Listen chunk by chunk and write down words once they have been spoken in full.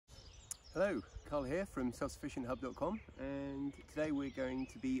Hello, Carl here from selfsufficienthub.com, and today we're going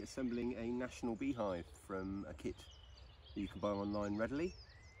to be assembling a national beehive from a kit that you can buy online readily.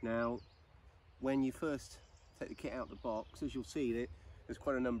 Now, when you first take the kit out of the box, as you'll see, there's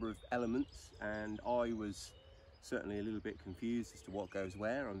quite a number of elements, and I was certainly a little bit confused as to what goes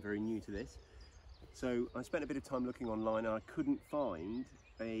where. I'm very new to this. So I spent a bit of time looking online and I couldn't find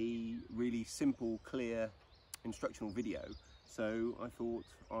a really simple, clear instructional video. So I thought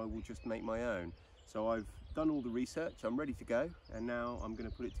I will just make my own. So I've done all the research, I'm ready to go, and now I'm going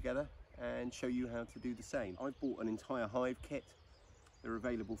to put it together and show you how to do the same. I've bought an entire Hive kit. They're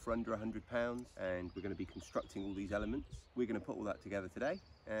available for under £100, and we're going to be constructing all these elements. We're going to put all that together today,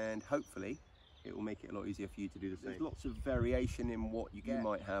 and hopefully it will make it a lot easier for you to do the same. There's lots of variation in what you get. You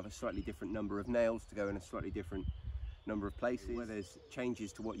might have a slightly different number of nails to go in a slightly different number of places. Where there's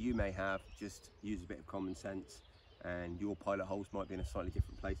changes to what you may have, just use a bit of common sense. And your pilot holes might be in a slightly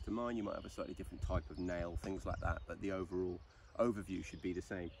different place to mine. You might have a slightly different type of nail, things like that, but the overall overview should be the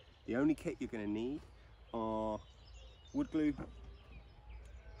same. The only kit you're going to need are wood glue,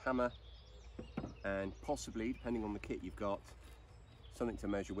 hammer, and possibly, depending on the kit you've got, something to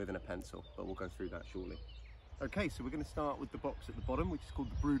measure with and a pencil, but we'll go through that shortly. Okay, so we're going to start with the box at the bottom, which is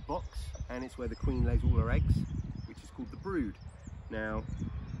called the brood box, and it's where the queen lays all her eggs, which is called the brood. Now,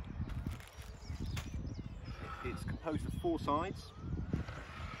 it's composed of 4 sides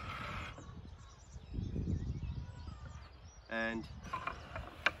and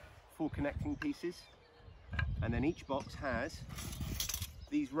 4 connecting pieces, and then each box has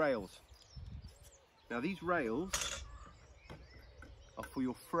these rails. Now these rails are for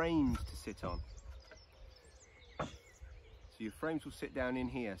your frames to sit on. So your frames will sit down in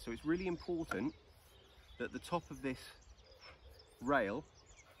here. So it's really important that the top of this rail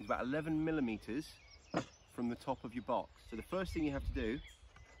is about 11mm from the top of your box. So the first thing you have to do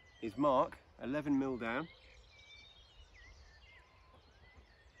is mark 11mm down,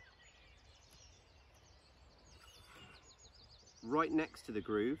 right next to the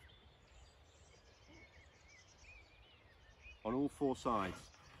groove on all 4 sides.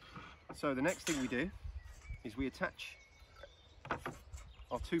 So the next thing we do is we attach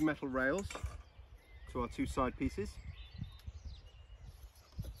our 2 metal rails to our 2 side pieces,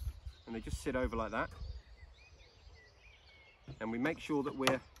 and they just sit over like that. And we make sure that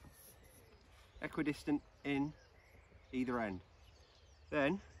we're equidistant in either end.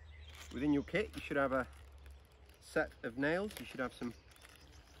 Then, within your kit, you should have a set of nails. You should have some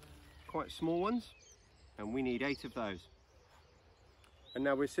quite small ones, and we need 8 of those. And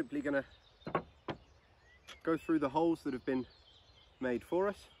now we're simply going to go through the holes that have been made for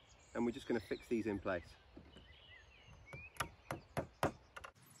us, and we're just going to fix these in place.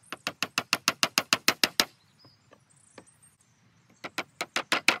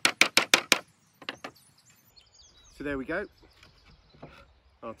 So there we go,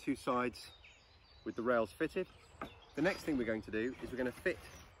 our 2 sides with the rails fitted. The next thing we're going to do is we're going to fit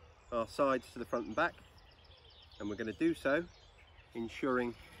our sides to the front and back, and we're going to do so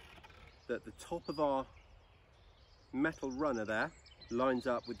ensuring that the top of our metal runner there lines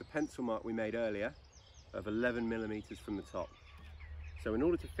up with the pencil mark we made earlier of 11mm from the top. So in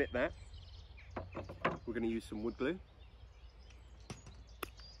order to fit that, we're going to use some wood glue.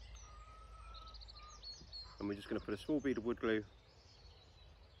 And we're just going to put a small bead of wood glue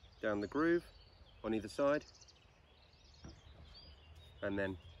down the groove on either side, and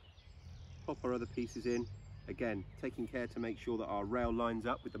then pop our other pieces in, again taking care to make sure that our rail lines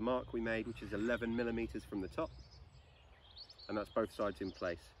up with the mark we made, which is 11mm from the top, and that's both sides in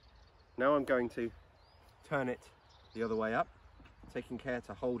place. Now I'm going to turn it the other way up, taking care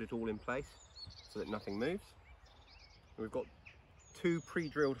to hold it all in place so that nothing moves. And we've got 2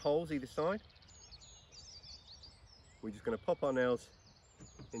 pre-drilled holes either side. We're just going to pop our nails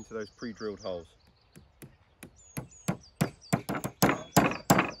into those pre-drilled holes.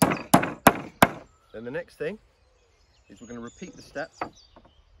 Then the next thing is we're going to repeat the step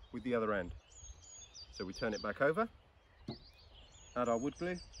with the other end. So we turn it back over, add our wood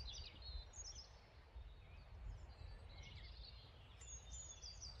glue,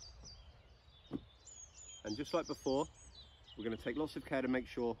 and just like before, we're going to take lots of care to make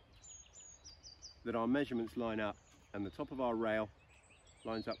sure that our measurements line up and the top of our rail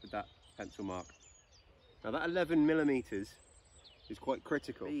lines up with that pencil mark. Now that 11mm is quite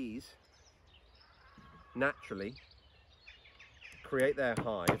critical. These naturally create their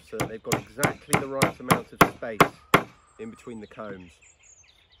hive so that they've got exactly the right amount of space in between the combs,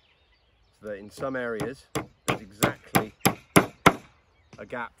 so that in some areas there's exactly a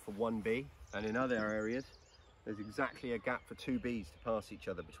gap for one bee, and in other areas there's exactly a gap for 2 bees to pass each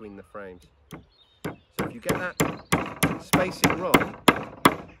other between the frames. So if you get that spacing wrong,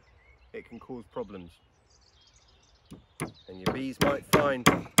 it can cause problems. And your bees might find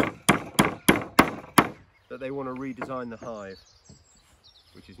that they want to redesign the hive,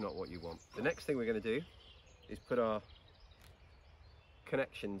 which is not what you want. The next thing we're going to do is put our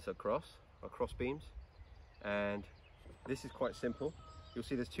connections across, our cross beams, and this is quite simple. You'll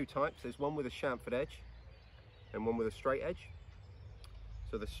see there's 2 types. There's one with a chamfered edge and one with a straight edge.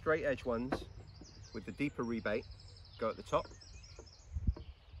 So the straight edge ones with the deeper rebate go at the top,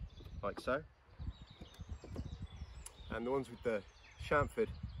 like so. And the ones with the chamfered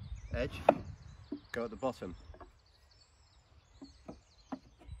edge go at the bottom,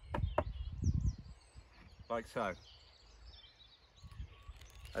 like so.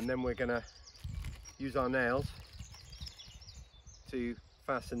 And then we're going to use our nails to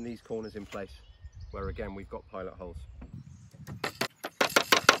fasten these corners in place, where again we've got pilot holes.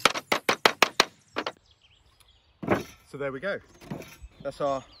 So there we go. That's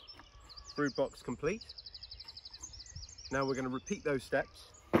our brood box complete. Now we're going to repeat those steps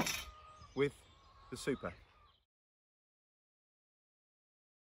with the super.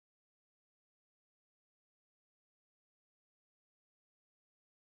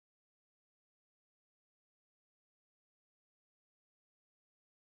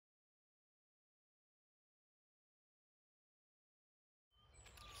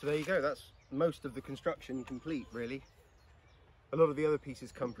 So there you go, that's most of the construction complete really. A lot of the other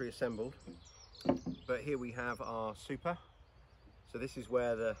pieces come pre-assembled, but here we have our super. So this is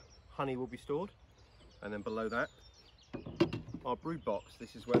where the honey will be stored, and then below that, our brood box.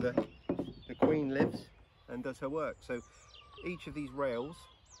 This is where the queen lives and does her work. So each of these rails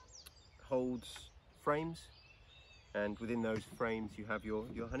holds frames, and within those frames you have your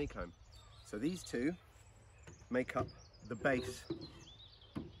honeycomb. So these 2 make up the base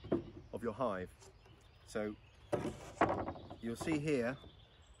of your hive. So you'll see here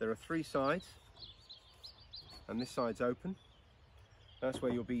there are 3 sides, and this side's open. That's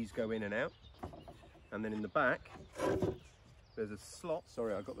where your bees go in and out. And then in the back there's a slot.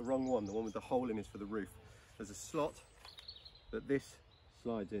 Sorry, I got the wrong one. The one with the hole in is for the roof. There's a slot that this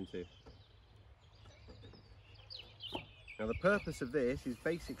slides into. Now the purpose of this is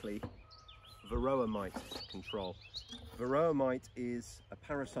basically varroa mite control. Varroa mite is a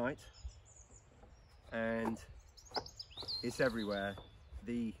parasite and it's everywhere.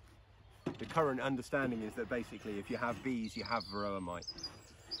 The current understanding is that basically if you have bees, you have varroa mite.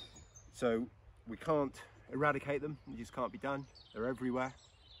 So we can't eradicate them, it just can't be done. They're everywhere.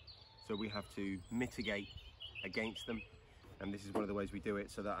 So we have to mitigate against them. And this is one of the ways we do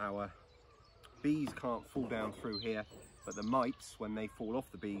it, so that our bees can't fall down through here, but the mites, when they fall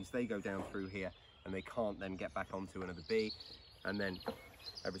off the bees, they go down through here and they can't then get back onto another bee. And then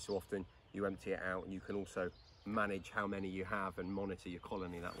every so often you empty it out, and you can also manage how many you have and monitor your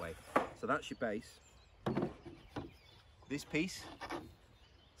colony that way. So that's your base. This piece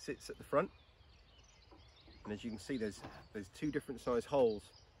sits at the front, and as you can see there's 2 different size holes,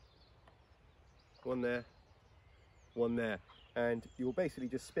 one there, one there, and you'll basically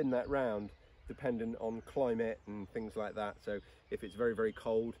just spin that round dependent on climate and things like that. So if it's very, very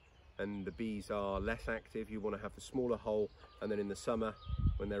cold and the bees are less active, you want to have the smaller hole, and then in the summer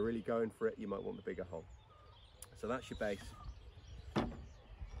when they're really going for it, you might want the bigger hole. So that's your base,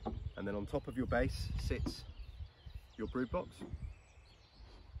 and then on top of your base sits your brood box,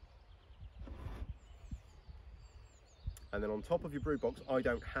 and then on top of your brood box, I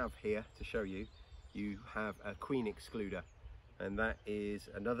don't have here to show you, you have a queen excluder, and that is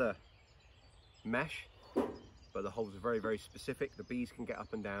another mesh, but the holes are very, very specific. The bees can get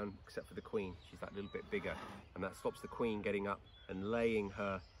up and down except for the queen. She's that little bit bigger, and that stops the queen getting up and laying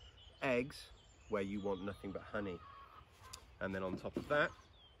her eggs where you want nothing but honey. And then on top of that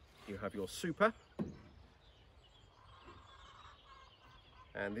you have your super,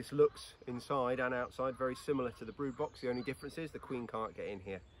 and this looks inside and outside very similar to the brood box. The only difference is the queen can't get in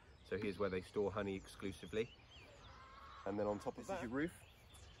here, so here's where they store honey exclusively. And then on top of that is your roof,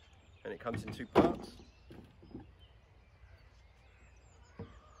 and it comes in 2 parts.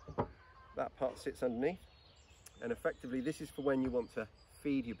 That part sits underneath, and effectively this is for when you want to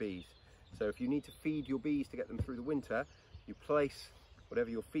feed your bees. So if you need to feed your bees to get them through the winter, you place whatever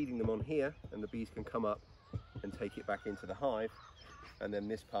you're feeding them on here, and the bees can come up and take it back into the hive, and then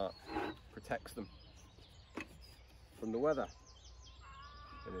this part protects them from the weather.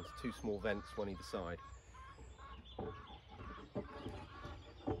 And there's 2 small vents, one either side.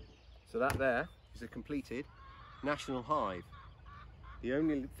 So that there is a completed national hive. The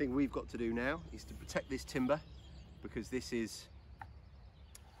only thing we've got to do now is to protect this timber because this is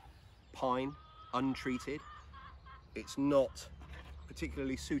pine, untreated. It's not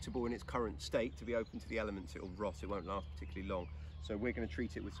particularly suitable in its current state to be open to the elements. It'll rot, it won't last particularly long. So we're going to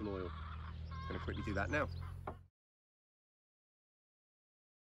treat it with some oil. I'm going to quickly do that now.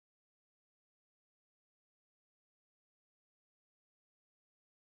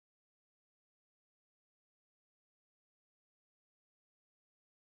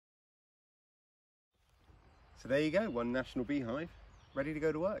 So there you go, one national beehive ready to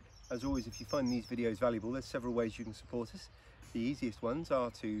go to work. As always, if you find these videos valuable, there's several ways you can support us. The easiest ones are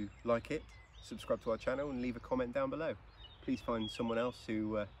to like it, subscribe to our channel and leave a comment down below. Please find someone else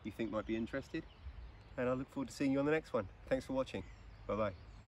who you think might be interested, and I look forward to seeing you on the next one. Thanks for watching. Bye bye.